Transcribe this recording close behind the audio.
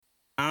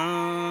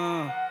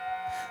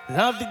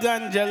Love the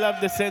ganja,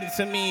 love the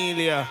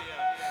sensimilia.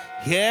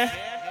 Yeah?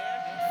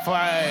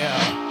 Fire.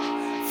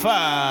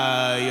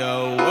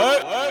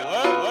 Firework.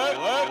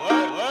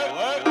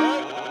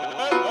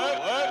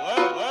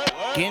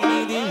 Give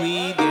me the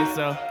weed, yes,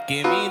 so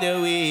give me the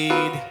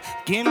weed.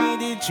 Give me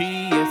the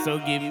tree, yes, so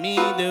give me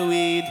the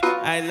weed.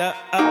 I love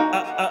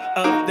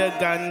the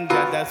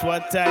ganja, that's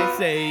what I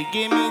say.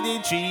 Give me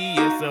the tree,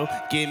 yes, so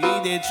give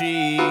me the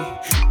tree.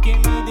 Give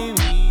me the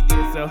weed,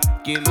 yes, so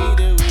give me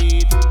the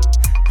weed.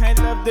 I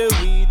love the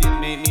weed, it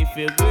make me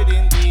feel good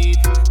indeed.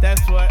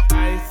 That's what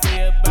I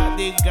say about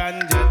the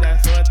ganja,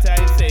 that's what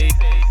I say.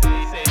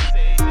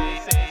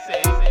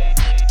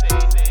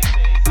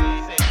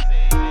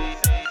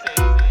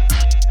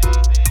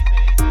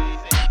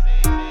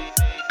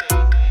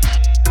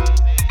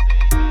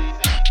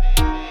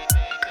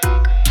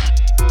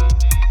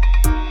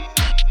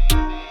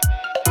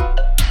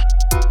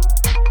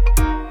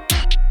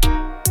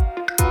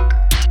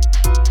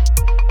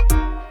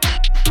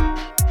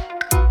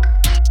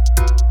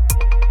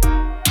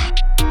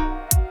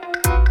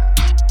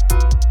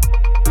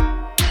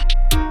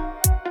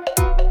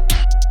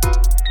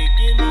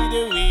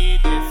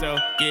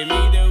 Give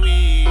me the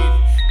weed,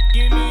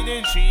 give me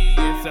the tree,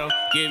 yes, so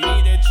give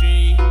me the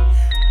tree.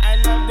 I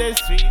love the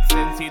sweet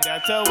sensei,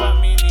 that's what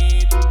me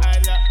need. I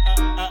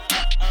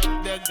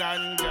love the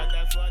ganja,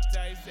 that's what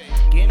I say.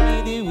 Give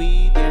me the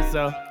weed, yes,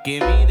 so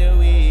give me the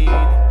weed.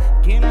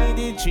 Give me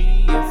the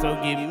tree, yes, so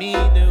give me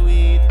the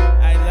weed.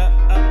 I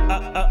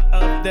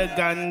love the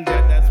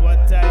ganja, that's what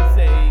I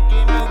say.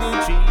 Give me the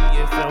tree,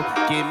 yes, so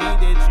give me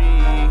the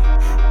tree.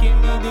 Give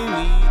me the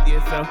weed,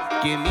 yes, so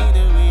give me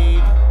the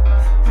weed.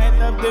 I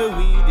love the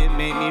weed, it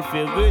make me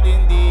feel good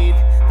indeed.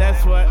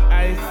 That's what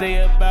I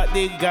say about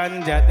the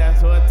ganja,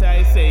 that's what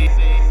I say.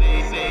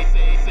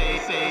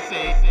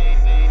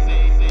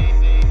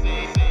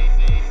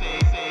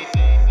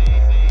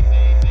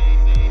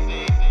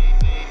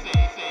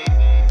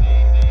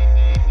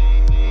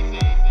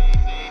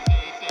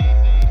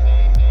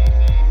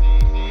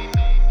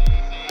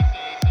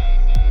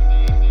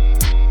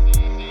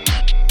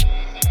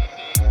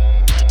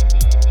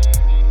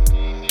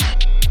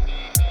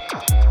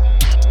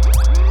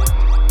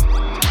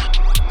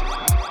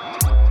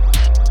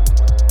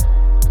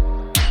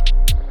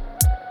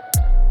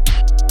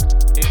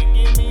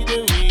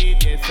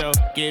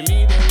 Give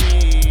me the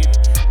weed,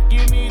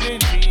 give me the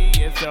tree,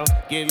 yes, so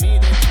give me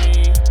the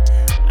tree.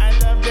 I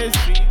love the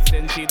streets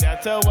and see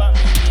that's what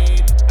we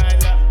need. I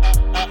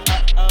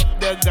love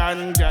the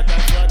ganja,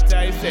 that's what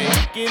I say.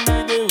 Give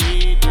me the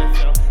weed, yes,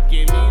 so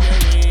give me the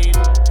weed,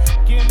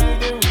 give me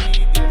the weed.